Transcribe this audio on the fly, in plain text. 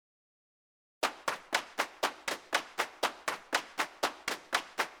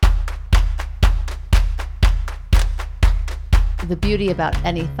the beauty about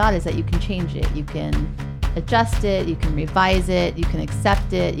any thought is that you can change it. You can adjust it, you can revise it, you can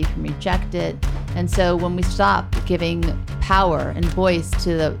accept it, you can reject it. And so when we stop giving power and voice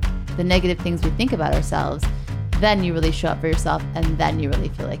to the negative things we think about ourselves, then you really show up for yourself, and then you really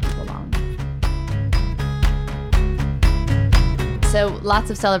feel like you belong. So lots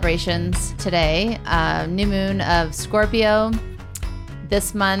of celebrations today. New moon of Scorpio.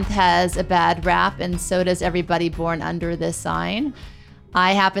 This month has a bad rap, and so does everybody born under this sign.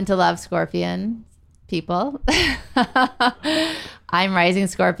 I happen to love Scorpion people. I'm rising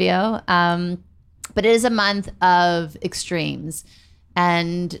Scorpio. But it is a month of extremes.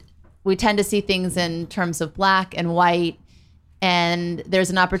 And we tend to see things in terms of black and white. And there's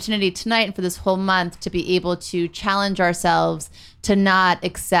an opportunity tonight and for this whole month to be able to challenge ourselves to not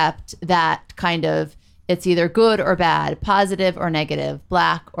accept that kind of, it's either good or bad, positive or negative,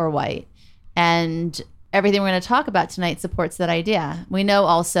 black or white. And everything we're going to talk about tonight supports that idea. We know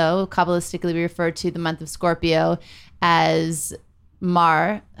also, Kabbalistically, we refer to the month of Scorpio as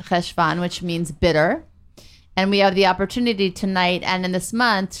Mar Cheshvan, which means bitter. And we have the opportunity tonight and in this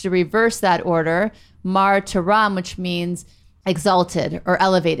month to reverse that order, Mar to Ram, which means exalted or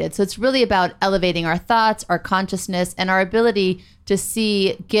elevated. So it's really about elevating our thoughts, our consciousness, and our ability to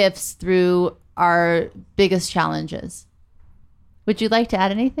see gifts through our biggest challenges. Would you like to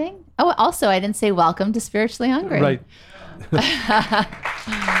add anything? Oh, also, I didn't say welcome to Spiritually Hungry. Right.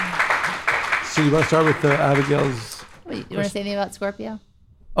 So you want to start with Abigail's? You want to say anything about Scorpio?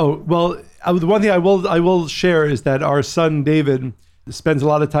 Oh, well, the one thing I will share is that our son David spends a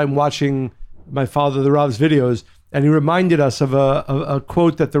lot of time watching my father, the Rav's videos, and he reminded us of a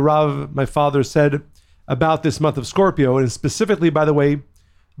quote that the Rav, my father, said about this month of Scorpio, and specifically, by the way,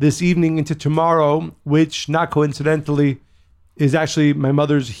 this evening into tomorrow, which not coincidentally is actually my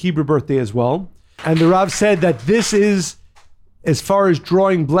mother's Hebrew birthday as well. And the Rav said that this is, as far as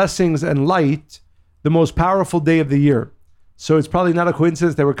drawing blessings and light, the most powerful day of the year. So it's probably not a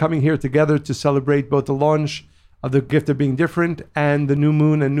coincidence that we're coming here together to celebrate both the launch of the gift of being different and the new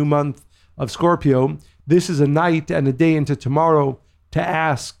moon and new month of Scorpio. This is a night and a day into tomorrow to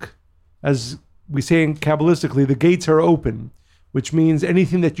ask, as we say in Kabbalistically, the gates are open, which means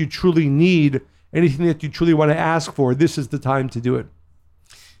anything that you truly need, anything that you truly want to ask for, this is the time to do it.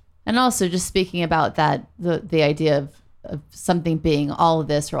 And also just speaking about that, the idea of something being all of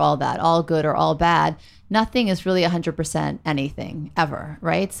this or all that, all good or all bad, nothing is really 100% anything ever,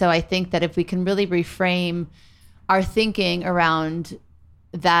 right? So I think that if we can really reframe our thinking around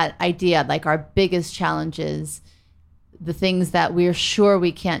that idea, like our biggest challenges, the things that we're sure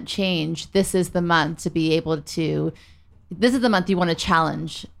we can't change, this is the month to be able to, this is the month you want to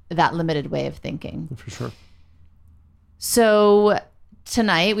challenge that limited way of thinking. For sure. So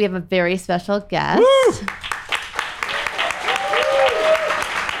tonight we have a very special guest. Woo!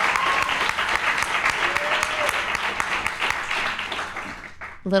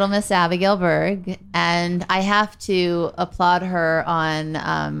 Little Miss Abigail Berg, and I have to applaud her on,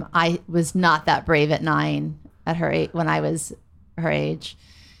 I was not that brave at 9 at her age, when I was her age.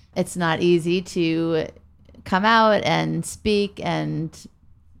 It's not easy to come out and speak and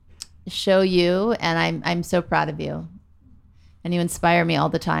show you, and I'm so proud of you. And you inspire me all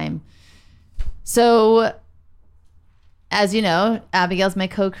the time. So, as you know, Abigail's my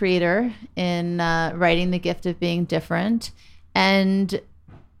co-creator in writing The Gift of Being Different. And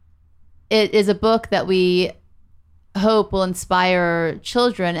it is a book that we hope will inspire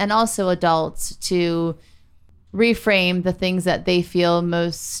children and also adults to reframe the things that they feel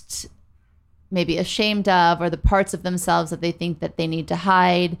most maybe ashamed of, or the parts of themselves that they think that they need to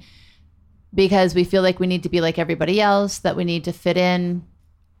hide because we feel like we need to be like everybody else, that we need to fit in,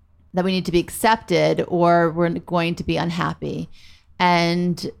 that we need to be accepted, or we're going to be unhappy.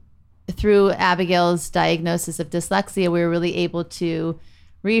 And through Abigail's diagnosis of dyslexia, we were really able to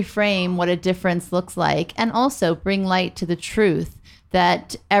reframe what a difference looks like and also bring light to the truth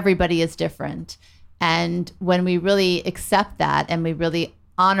that everybody is different. And when we really accept that and we really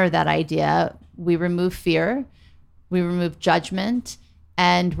honor that idea, we remove fear, we remove judgment,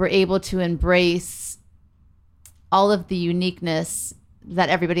 and we're able to embrace all of the uniqueness that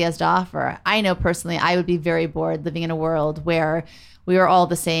everybody has to offer. I know personally, I would be very bored living in a world where we are all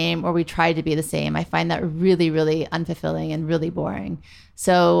the same or we try to be the same. I find that really, really unfulfilling and really boring.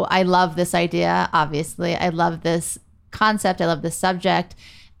 So I love this idea, obviously. I love this concept. I love this subject.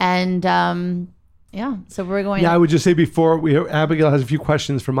 And so we're going. Yeah, I would just say Abigail has a few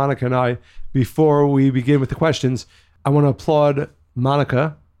questions for Monica and I. Before we begin with the questions, I want to applaud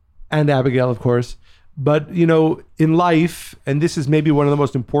Monica and Abigail, of course. But, you know, in life, and this is maybe one of the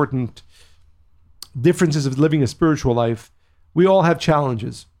most important differences of living a spiritual life, we all have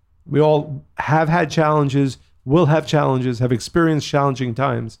challenges. We all have had challenges, will have challenges, have experienced challenging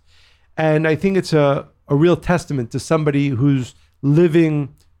times. And I think it's a real testament to somebody who's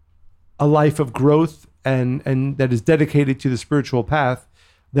living a life of growth and that is dedicated to the spiritual path,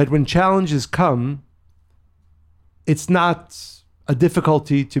 that when challenges come, it's not a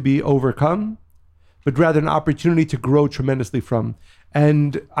difficulty to be overcome, but rather an opportunity to grow tremendously from.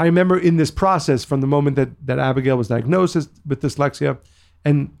 And I remember in this process, from the moment that Abigail was diagnosed with dyslexia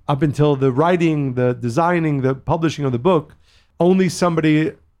and up until the writing, the designing, the publishing of the book, only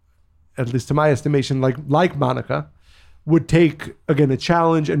somebody, at least to my estimation, like Monica, would take, again, a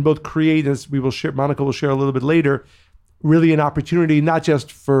challenge and both create, as Monica will share a little bit later, really an opportunity, not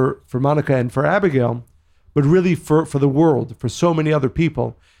just for Monica and for Abigail, but really for the world, for so many other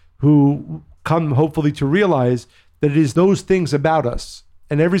people who come hopefully to realize that it is those things about us,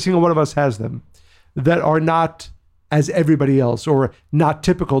 and every single one of us has them, that are not as everybody else or not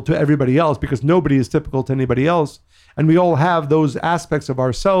typical to everybody else, because nobody is typical to anybody else. And we all have those aspects of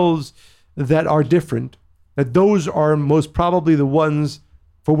ourselves that are different, that those are most probably the ones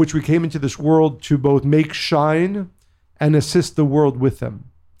for which we came into this world to both make shine and assist the world with them.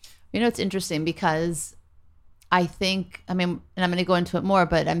 You know, it's interesting because I think, and I'm going to go into it more,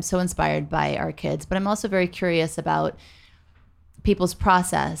 but I'm so inspired by our kids, but I'm also very curious about people's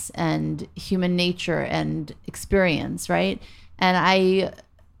process and human nature and experience, right? And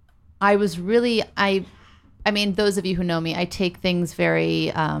I was really, I mean, those of you who know me, I take things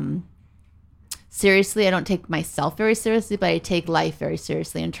very seriously. I don't take myself very seriously, but I take life very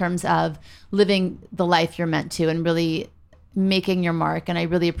seriously in terms of living the life you're meant to and really making your mark. And I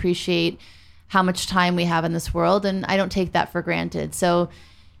really appreciate how much time we have in this world, and I don't take that for granted. So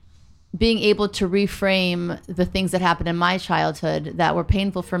being able to reframe the things that happened in my childhood that were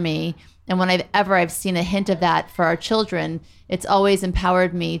painful for me, and when I've seen a hint of that for our children, it's always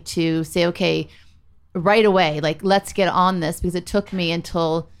empowered me to say, okay, right away, like, let's get on this, because it took me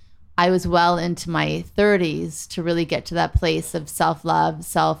until I was well into my 30s to really get to that place of self-love,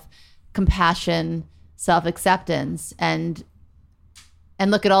 self-compassion, self-acceptance, and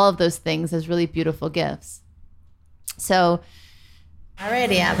look at all of those things as really beautiful gifts. So,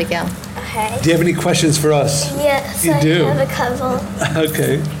 alrighty, Abigail. Okay. Do you have any questions for us? Yes, You do? I have a couple.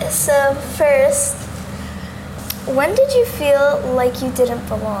 Okay. So first, when did you feel like you didn't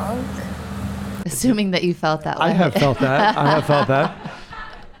belong? Assuming that you felt that way. I have felt that.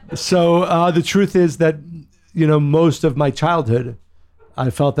 So the truth is that, most of my childhood,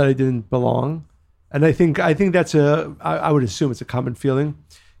 I felt that I didn't belong. And I think that's I would assume it's a common feeling.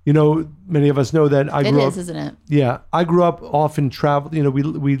 Many of us know that I grew up. It is, isn't it? Yeah. I grew up often traveling.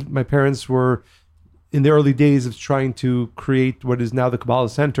 My parents were in the early days of trying to create what is now the Kabbalah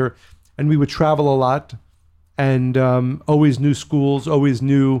Center. And we would travel a lot and always new schools, always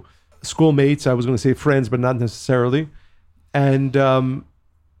new schoolmates. I was going to say friends, but not necessarily. And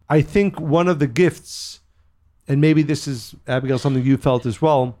I think one of the gifts, and maybe this is, Abigail, something you felt as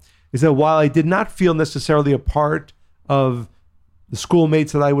well, is that while I did not feel necessarily a part of the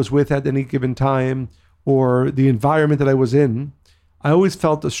schoolmates that I was with at any given time or the environment that I was in, I always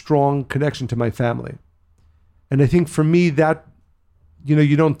felt a strong connection to my family. And I think for me that,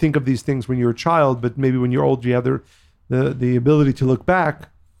 you don't think of these things when you're a child, but maybe when you're older, you have the ability to look back,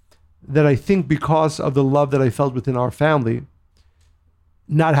 that I think because of the love that I felt within our family,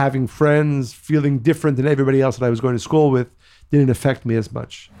 not having friends, feeling different than everybody else that I was going to school with, didn't affect me as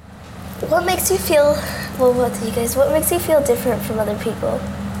much. What makes you feel, what makes you feel different from other people?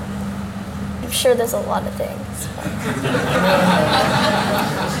 I'm sure there's a lot of things.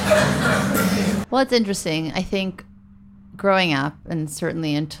 Well, it's interesting. I think growing up, and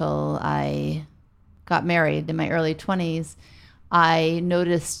certainly until I got married in my early 20s, I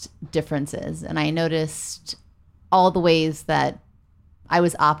noticed differences, and I noticed all the ways that I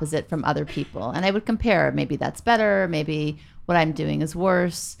was opposite from other people. And I would compare, maybe that's better, maybe what I'm doing is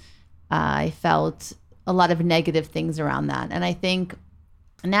worse. I felt a lot of negative things around that. And I think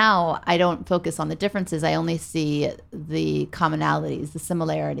now I don't focus on the differences. I only see the commonalities, the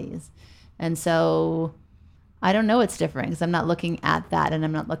similarities. And so I don't know what's different because I'm not looking at that and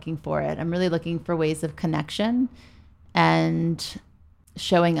I'm not looking for it. I'm really looking for ways of connection and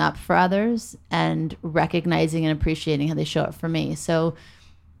showing up for others and recognizing and appreciating how they show up for me. So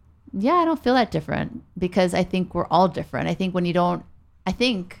yeah, I don't feel that different because I think we're all different. I think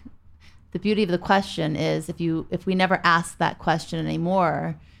the beauty of the question is if we never ask that question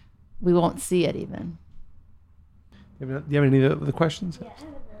anymore, we won't see it even. Do you have any other questions? Yeah, I have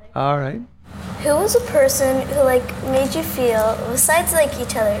another. All right. Who was a person who like made you feel, besides like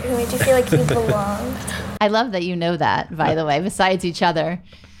each other, who made you feel like you belonged? I love that you know that, by the way, besides each other.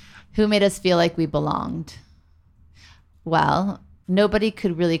 Who made us feel like we belonged? Well, nobody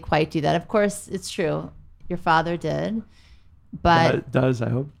could really quite do that. Of course, it's true. Your father did. But it does, I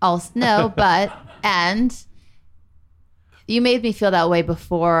hope. Also, no, and you made me feel that way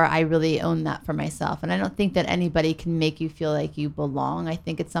before I really owned that for myself. And I don't think that anybody can make you feel like you belong. I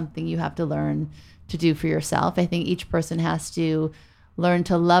think it's something you have to learn to do for yourself. I think each person has to learn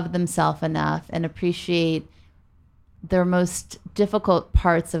to love themselves enough and appreciate their most difficult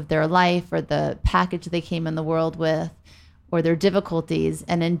parts of their life or the package they came in the world with or their difficulties.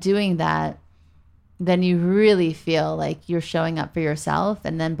 And in doing that, then you really feel like you're showing up for yourself,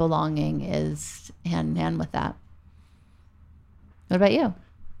 and then belonging is hand in hand with that. What about you?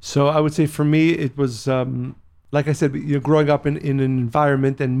 So I would say for me, it was, like I said, growing up in an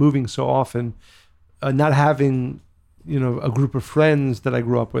environment and moving so often, not having, a group of friends that I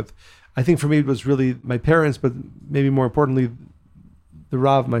grew up with. I think for me, it was really my parents, but maybe more importantly, the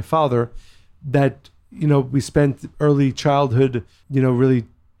Rav, my father, that, we spent early childhood, really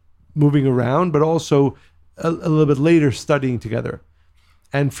moving around, but also a little bit later studying together.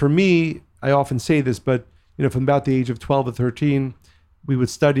 And for me, I often say this, but from about the age of 12 or 13, we would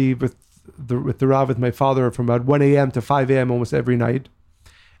study with the Rav, with my father, from about 1 a.m. to 5 a.m. almost every night.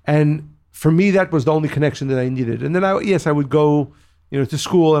 And for me, that was the only connection that I needed. And then I would go, to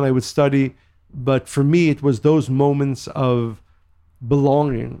school and I would study. But for me, it was those moments of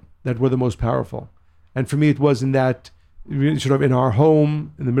belonging that were the most powerful. And for me, it was in that, sort of in our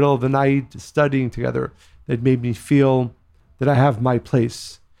home, in the middle of the night, studying together, that made me feel that I have my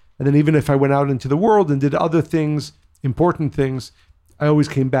place. And then even if I went out into the world and did other things, important things, I always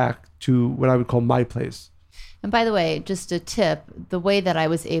came back to what I would call my place. And by the way, just a tip, the way that I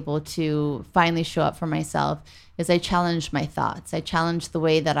was able to finally show up for myself is I challenged my thoughts. I challenged the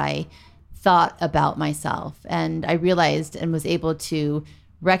way that I thought about myself. And I realized and was able to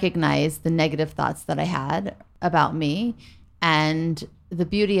recognize the negative thoughts that I had about me. And the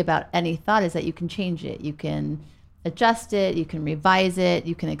beauty about any thought is that you can change it. You can adjust it, you can revise it,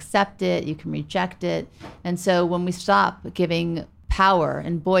 you can accept it, you can reject it. And so when we stop giving power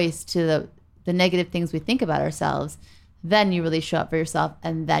and voice to the negative things we think about ourselves, then you really show up for yourself,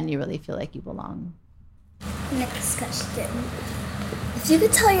 and then you really feel like you belong. Next question. If you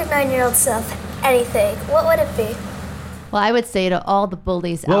could tell your 9-year-old self anything, what would it be? Well, I would say to all the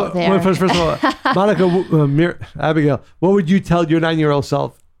bullies out there. Well, first of all, Monica, Abigail, what would you tell your 9-year-old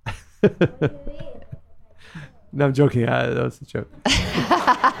self? No, I'm joking. That was a joke.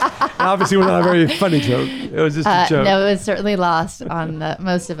 Obviously, it was not a very funny joke. It was just a joke. No, it was certainly lost on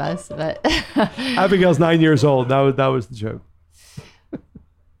most of us. But Abigail's 9 years old. That was the joke.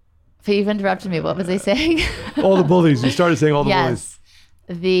 But you've interrupted me. What was I saying? All the bullies. You started saying all the bullies.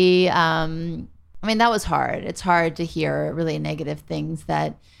 Yes. That was hard. It's hard to hear really negative things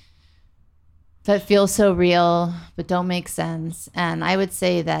that feel so real, but don't make sense. And I would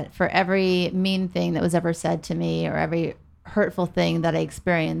say that for every mean thing that was ever said to me or every hurtful thing that I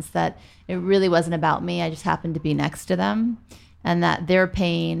experienced, that it really wasn't about me. I just happened to be next to them, and that their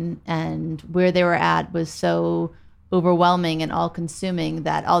pain and where they were at was so overwhelming and all-consuming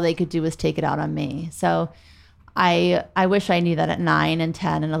that all they could do was take it out on me. So I wish I knew that at 9 and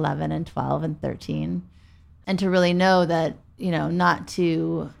 10 and 11 and 12 and 13, and to really know that, not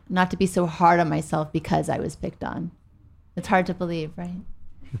to be so hard on myself because I was picked on. It's hard to believe, right?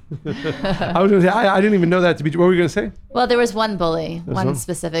 I was going to say, I didn't even know that to be. What were you going to say? Well, there was one bully, one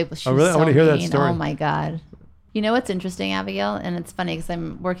specific. She really? was I want to hear that story. Oh my God. You know what's interesting, Abigail? And it's funny because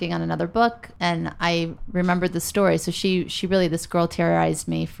I'm working on another book and I remembered the story. So she really, this girl terrorized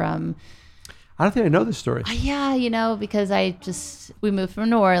me from. I don't think I know this story. Yeah, because we moved from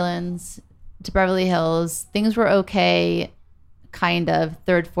New Orleans to Beverly Hills. Things were okay, kind of,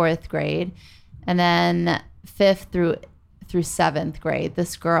 3rd, 4th grade. And then 5th through 7th grade,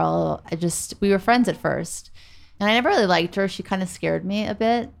 this girl, we were friends at first. And I never really liked her. She kind of scared me a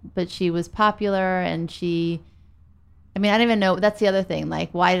bit, but she was popular and I don't even know. That's the other thing.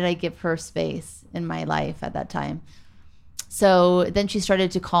 Like, why did I give her space in my life at that time? So then she started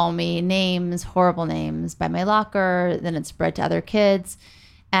to call me names, horrible names, by my locker. Then it spread to other kids.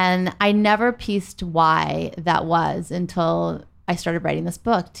 And I never pieced why that was until I started writing this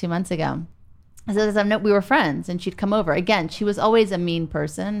book 2 months ago. So we were friends and she'd come over. Again, she was always a mean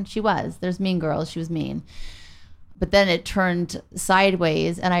person. She was. There's mean girls. She was mean. But then it turned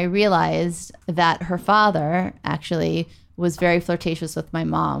sideways and I realized that her father actually was very flirtatious with my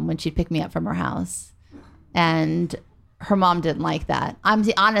mom when she'd pick me up from her house. And her mom didn't like that.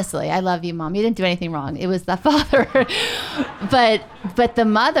 Honestly, I love you, Mom. You didn't do anything wrong. It was the father. but the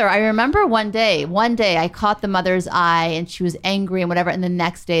mother, I remember one day I caught the mother's eye and she was angry and whatever. And the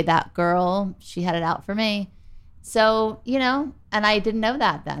next day that girl, she had it out for me. So, and I didn't know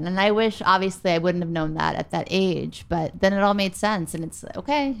that then. And I wish, obviously, I wouldn't have known that at that age. But then it all made sense. And it's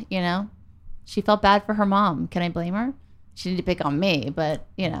okay, She felt bad for her mom. Can I blame her? She didn't pick on me, but,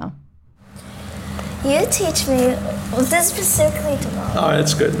 You teach me, this specifically to Mom. Oh,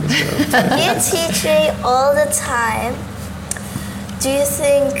 that's good. You teach me all the time. Do you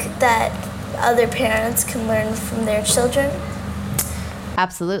think that other parents can learn from their children?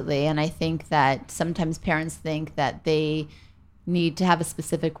 Absolutely. And I think that sometimes parents think that they need to have a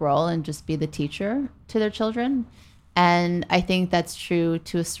specific role and just be the teacher to their children. And I think that's true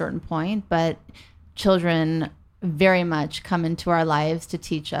to a certain point, but children very much come into our lives to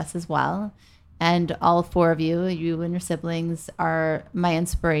teach us as well. And all four of you and your siblings, are my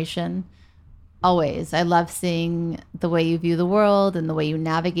inspiration always. I love seeing the way you view the world and the way you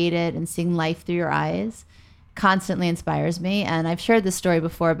navigate it, and seeing life through your eyes constantly inspires me. And I've shared this story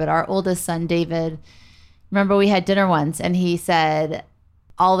before, but our oldest son, David, remember we had dinner once and he said,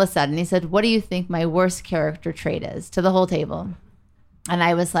 all of a sudden, he said, "What do you think my worst character trait is?" to the whole table. And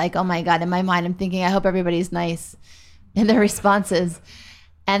I was like, oh my God, in my mind, I'm thinking, I hope everybody's nice in their responses.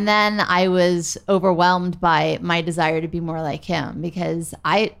 And then I was overwhelmed by my desire to be more like him, because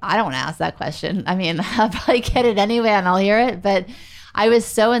I don't ask that question. I mean, I'll probably get it anyway and I'll hear it. But I was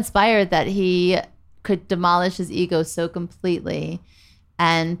so inspired that he could demolish his ego so completely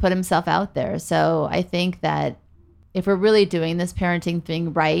and put himself out there. So I think that if we're really doing this parenting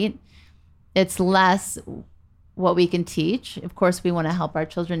thing right, it's less what we can teach. Of course, we want to help our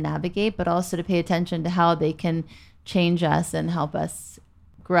children navigate, but also to pay attention to how they can change us and help us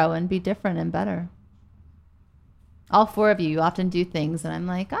grow and be different and better. All four of you often do things and I'm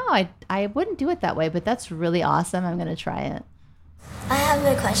like, oh, I wouldn't do it that way, but that's really awesome. I'm going to try it. I have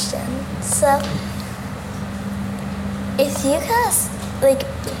a question. So, if you guys,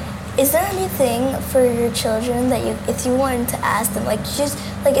 is there anything for your children that if you wanted to ask them,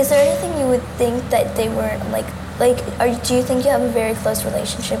 is there anything you would think that they weren't, do you think you have a very close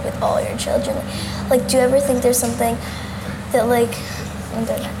relationship with all your children? Do you ever think there's something that,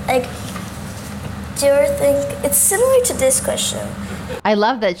 do you ever think, it's similar to this question. I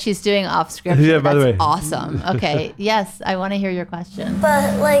love that she's doing off script. Yeah, by the way. Awesome. Okay. Yes, I want to hear your question.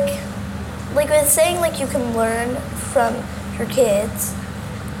 But with saying you can learn from your kids,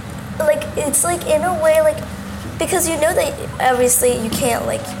 it's in a way because you know that obviously you can't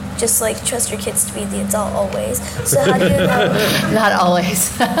just trust your kids to be the adult always. So how do you know? Not always.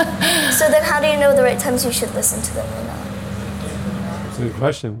 So then how do you know the right times you should listen to them or not? That's a good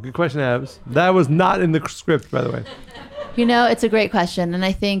question. Good question, Abs. That was not in the script, by the way. It's a great question. And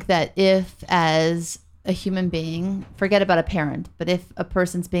I think that if, as a human being, forget about a parent, but if a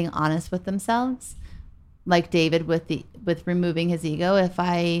person's being honest with themselves, like David with removing his ego,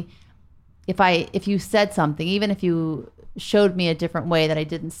 if you said something, even if you showed me a different way that I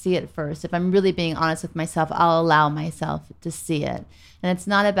didn't see it first, if I'm really being honest with myself, I'll allow myself to see it. And it's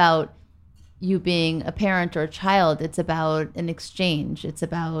not about you being a parent or a child. It's about an exchange. It's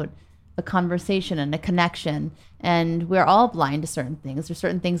about a conversation and a connection. And we're all blind to certain things. There's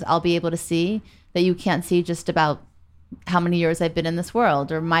certain things I'll be able to see that you can't see just about how many years I've been in this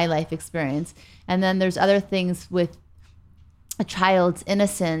world or my life experience. And then there's other things with a child's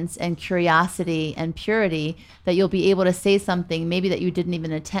innocence and curiosity and purity that you'll be able to say something maybe that you didn't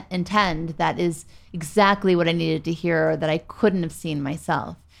even intend that is exactly what I needed to hear or that I couldn't have seen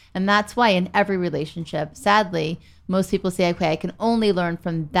myself. And that's why in every relationship, sadly, most people say, okay, I can only learn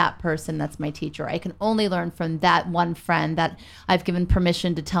from that person that's my teacher. I can only learn from that one friend that I've given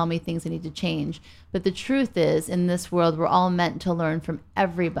permission to tell me things I need to change. But the truth is, in this world, we're all meant to learn from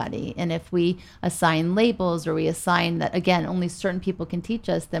everybody. And if we assign labels or we assign that, again, only certain people can teach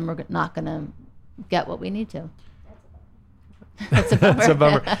us, then we're not going to get what we need to. That's a bummer. That's a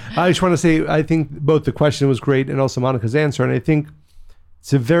bummer. I just want to say, I think both the question was great and also Monica's answer. And I think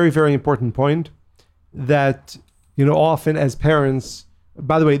it's a very, very important point that, often as parents,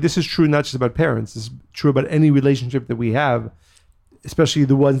 by the way, this is true not just about parents, this is true about any relationship that we have, especially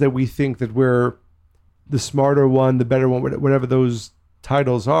the ones that we think that we're the smarter one, the better one, whatever those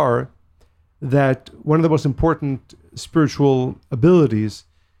titles are, that one of the most important spiritual abilities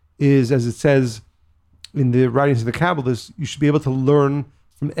is, as it says in the writings of the Kabbalists, you should be able to learn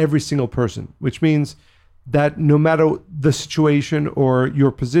from every single person, which means that no matter the situation or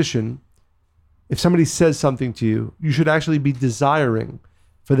your position, if somebody says something to you, you should actually be desiring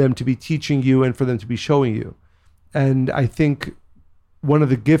for them to be teaching you and for them to be showing you. And I think one of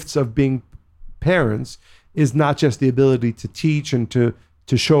the gifts of being parents is not just the ability to teach and to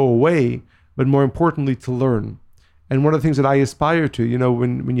show a way, but more importantly, to learn. And one of the things that I aspire to,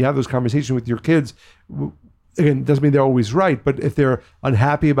 when you have those conversations with your kids, again, it doesn't mean they're always right, but if they're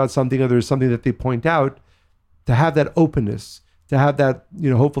unhappy about something or there's something that they point out, to have that openness, to have that,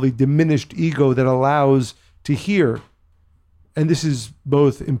 hopefully diminished ego that allows to hear. And this is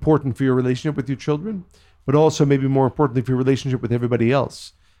both important for your relationship with your children, but also maybe more importantly for your relationship with everybody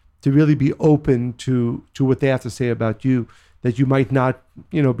else, to really be open to what they have to say about you, that you might not,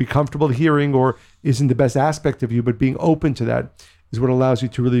 be comfortable hearing or isn't the best aspect of you, but being open to that is what allows you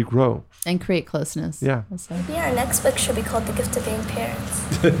to really grow. And create closeness. Yeah. Maybe our next book should be called The Gift of Being Parents.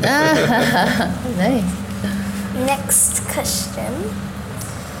 Nice. Next question.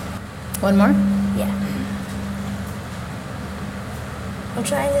 One more? Yeah. I'm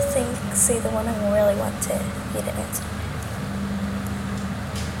trying to see the one I really want you to answer.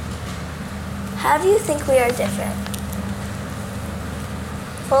 How do you think we are different?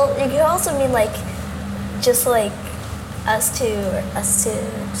 Well, you can also mean just like us two, or us two.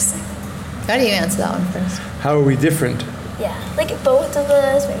 Just like, How do you answer that one first? How are we different? yeah, like both of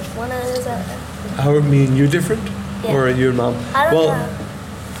us, maybe one of us. How are me and you different? Yeah. Or you and mom? I don't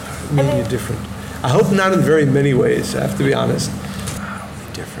know. Me and you different. I hope not in very many ways, I have to be honest. How are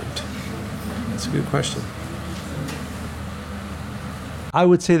we different? That's a good question. I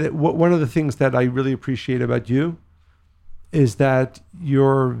would say that one of the things that I really appreciate about you is that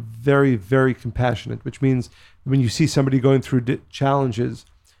you're very, very compassionate, which means when you see somebody going through challenges,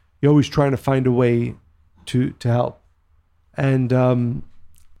 you're always trying to find a way to help. And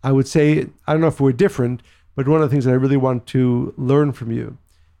I would say, I don't know if we're different, but one of the things that I really want to learn from you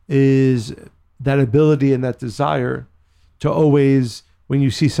is that ability and that desire to always, when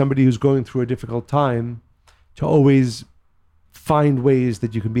you see somebody who's going through a difficult time, to always find ways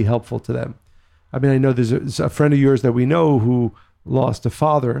that you can be helpful to them. I mean, I know there's a friend of yours that we know who lost a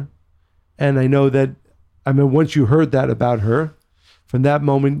father. And I know that, once you heard that about her, from that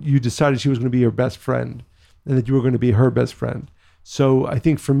moment, you decided she was going to be your best friend and that you were going to be her best friend. So I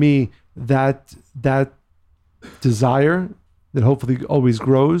think for me, that desire that hopefully always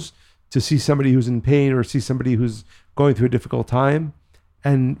grows to see somebody who's in pain or see somebody who's going through a difficult time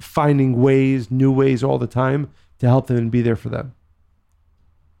and finding ways, new ways all the time to help them and be there for them.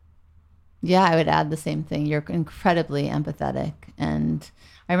 Yeah, I would add the same thing. You're incredibly empathetic. And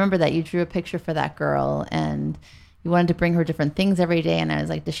I remember that you drew a picture for that girl and you wanted to bring her different things every day. And I was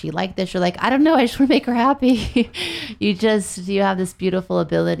like, does she like this? You're like, I don't know. I just want to make her happy. You have this beautiful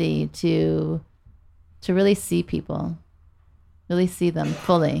ability to really see people, really see them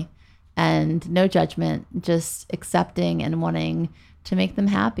fully, and no judgment, just accepting and wanting to make them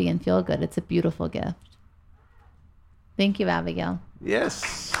happy and feel good. It's a beautiful gift. Thank you, Abigail.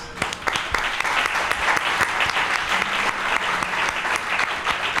 Yes.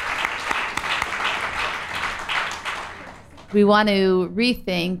 We want to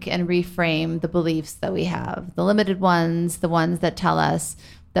rethink and reframe the beliefs that we have, the limited ones, the ones that tell us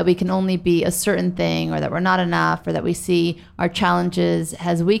that we can only be a certain thing or that we're not enough or that we see our challenges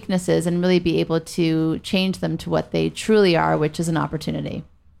as weaknesses, and really be able to change them to what they truly are, which is an opportunity.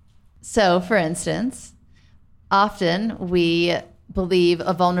 So, for instance, often we believe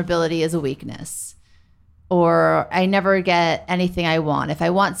a vulnerability is a weakness, or I never get anything I want. If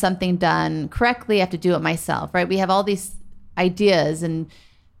I want something done correctly, I have to do it myself, right? We have all these ideas and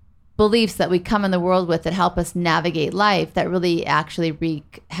beliefs that we come in the world with that help us navigate life that really actually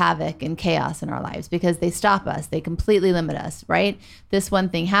wreak havoc and chaos in our lives because they stop us. They completely limit us, right? This one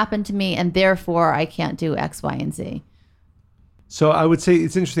thing happened to me and therefore I can't do X, Y, and Z. So I would say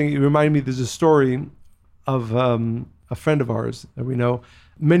it's interesting. You remind me, there's a story of a friend of ours that we know.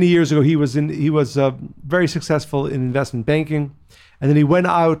 Many years ago, he was very successful in investment banking, and then he went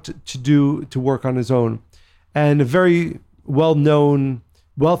out to work on his own. And a very well-known,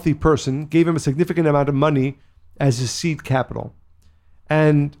 wealthy person gave him a significant amount of money as his seed capital.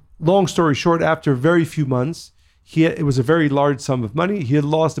 And long story short, after very few months, it was a very large sum of money. He had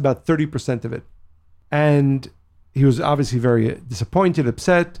lost about 30% of it. And he was obviously very disappointed,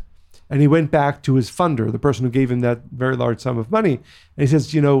 upset. And he went back to his funder, the person who gave him that very large sum of money. And he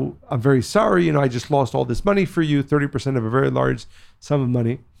says, I'm very sorry. I just lost all this money for you, 30% of a very large sum of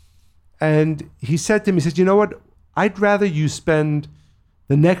money. And he said to him, he says, you know what? I'd rather you spend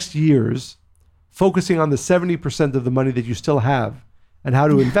the next years focusing on the 70% of the money that you still have and how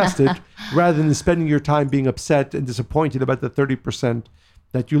to invest it, rather than spending your time being upset and disappointed about the 30%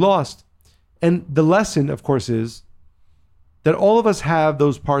 that you lost. And the lesson, of course, is that all of us have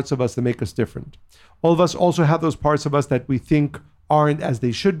those parts of us that make us different. All of us also have those parts of us that we think aren't as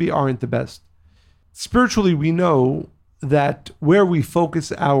they should be, aren't the best. Spiritually, we know that where we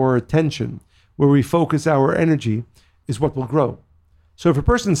focus our attention, where we focus our energy, is what will grow. So if a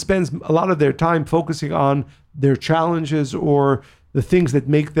person spends a lot of their time focusing on their challenges or the things that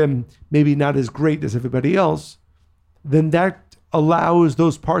make them maybe not as great as everybody else, then that allows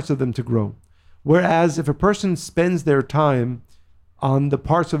those parts of them to grow. Whereas if a person spends their time on the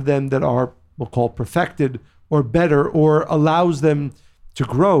parts of them that are, we'll call perfected or better, or allows them to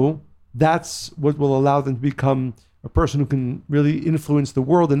grow, that's what will allow them to become a person who can really influence the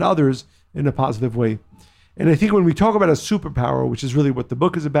world and others in a positive way. And I think when we talk about a superpower, which is really what the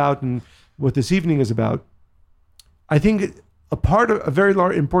book is about and what this evening is about, I think a very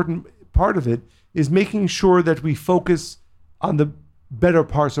large, important part of it is making sure that we focus on the better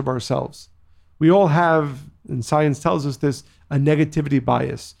parts of ourselves. We all have, and science tells us this, a negativity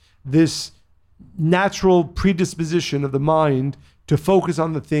bias, this natural predisposition of the mind to focus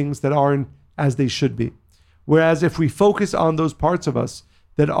on the things that aren't as they should be. Whereas if we focus on those parts of us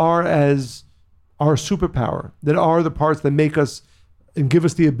that are as our superpower, that are the parts that make us and give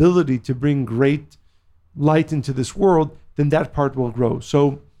us the ability to bring great light into this world, then that part will grow.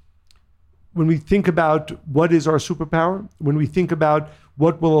 So when we think about what is our superpower, when we think about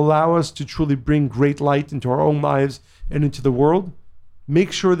what will allow us to truly bring great light into our own lives and into the world,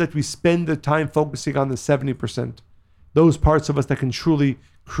 make sure that we spend the time focusing on the 70%, those parts of us that can truly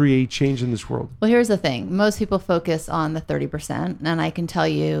create change in this world. Well, here's the thing. Most people focus on the 30%. And I can tell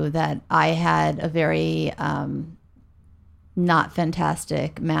you that I had a very not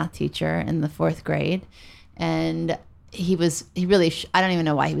fantastic math teacher in the 4th grade. And he really, I don't even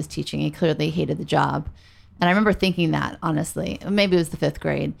know why he was teaching. He clearly hated the job. And I remember thinking that, honestly, maybe it was the 5th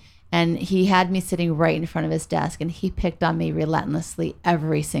grade. And he had me sitting right in front of his desk, and he picked on me relentlessly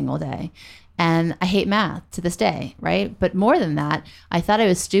every single day. And I hate math to this day, right? But more than that, I thought I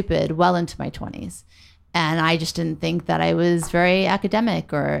was stupid well into my 20s. And I just didn't think that I was very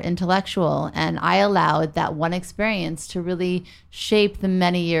academic or intellectual. And I allowed that one experience to really shape the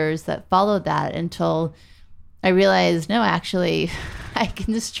many years that followed that until I realized, no, actually, I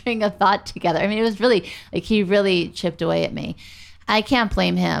can just string a thought together. I mean, it was really, like, he really chipped away at me. I can't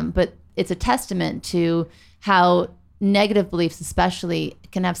blame him, but it's a testament to how negative beliefs especially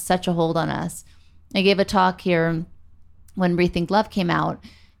can have such a hold on us. I gave a talk here when Rethink Love came out,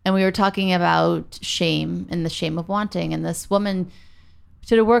 and we were talking about shame and the shame of wanting. And this woman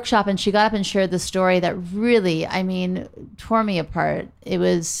did a workshop, and she got up and shared the story that really, I mean, tore me apart. It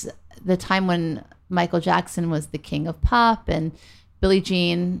was the time when Michael Jackson was the king of pop, and Billie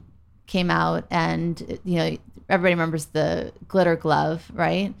Jean came out, and, you know, everybody remembers the glitter glove,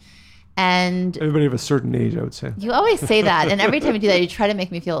 right? And everybody of a certain age, I would say. You always say that, and every time you do that, you try to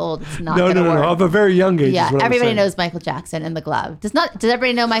make me feel old. It's not going to work. No. Of a very young age. Yeah, everybody knows Michael Jackson and the glove. Does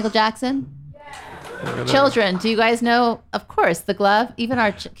everybody know Michael Jackson? Yeah. Children, do you guys know? Of course, the glove. Even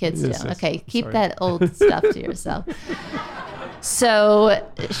our kids do. Yes, okay, keep that old stuff to yourself. So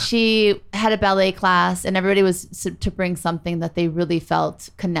she had a ballet class, and everybody was to bring something that they really felt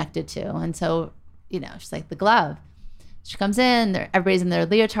connected to. And so, you know, she's like, the glove. She comes in, everybody's in their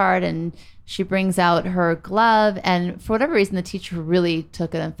leotard, and she brings out her glove. And for whatever reason, the teacher really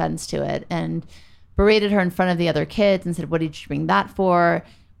took an offense to it and berated her in front of the other kids and said, what did you bring that for?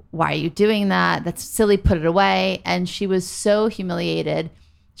 Why are you doing that? That's silly, put it away. And she was so humiliated.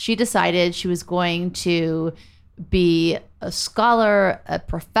 She decided she was going to be a scholar, a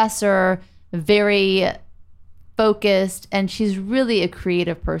professor, very focused, and she's really a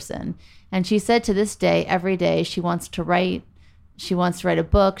creative person. And she said to this day, every day she wants to write a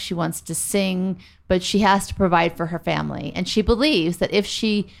book, she wants to sing, but she has to provide for her family. And she believes that if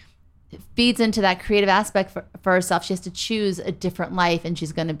she feeds into that creative aspect for herself, she has to choose a different life, and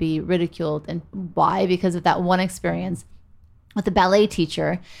she's going to be ridiculed. And why? Because of that one experience with the ballet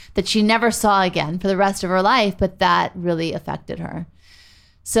teacher that she never saw again for the rest of her life, but that really affected her.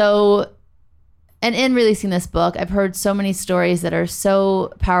 So, and in releasing this book, I've heard so many stories that are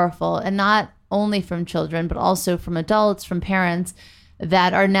so powerful, and not only from children, but also from adults, from parents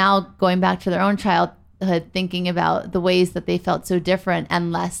that are now going back to their own childhood, thinking about the ways that they felt so different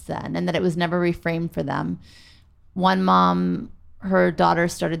and less than, and that it was never reframed for them. One mom, her daughter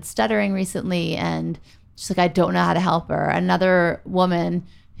started stuttering recently, and she's like, I don't know how to help her. Another woman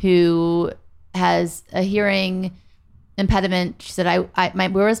who has a hearing impediment, she said,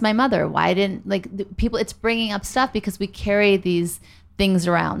 where was my mother? Why didn't, people, it's bringing up stuff because we carry these things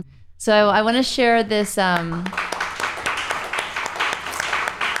around. So I want to share this.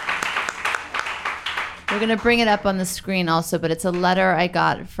 We're going to bring it up on the screen also, but it's a letter I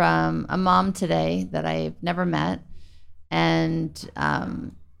got from a mom today that I've never met, and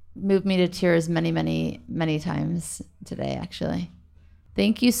moved me to tears many, many, many times today, actually.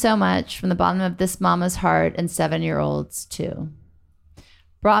 Thank you so much from the bottom of this mama's heart and 7-year-olds too.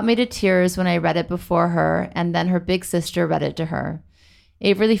 Brought me to tears when I read it before her, and then her big sister read it to her.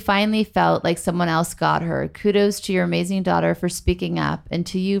 Avery finally felt like someone else got her. Kudos to your amazing daughter for speaking up, and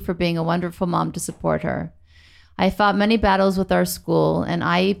to you for being a wonderful mom to support her. I fought many battles with our school, an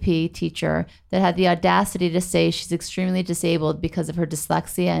IEP teacher that had the audacity to say she's extremely disabled because of her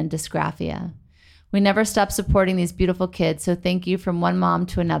dyslexia and dysgraphia. We never stopped supporting these beautiful kids, so thank you from one mom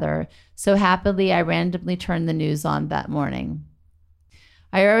to another. So happily, I randomly turned the news on that morning.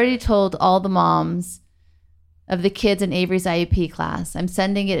 I already told all the moms of the kids in Avery's IEP class. I'm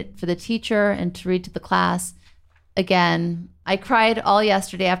sending it for the teacher and to read to the class. Again, I cried all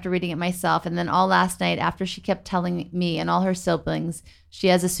yesterday after reading it myself, and then all last night after she kept telling me and all her siblings she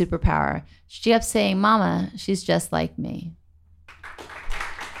has a superpower. She kept saying, Mama, she's just like me.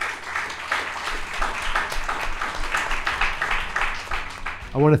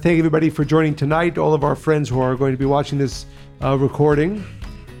 I want to thank everybody for joining tonight, all of our friends who are going to be watching this recording.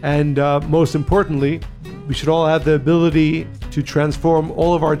 And most importantly, we should all have the ability to transform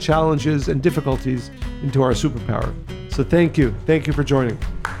all of our challenges and difficulties into our superpower. So thank you. Thank you for joining.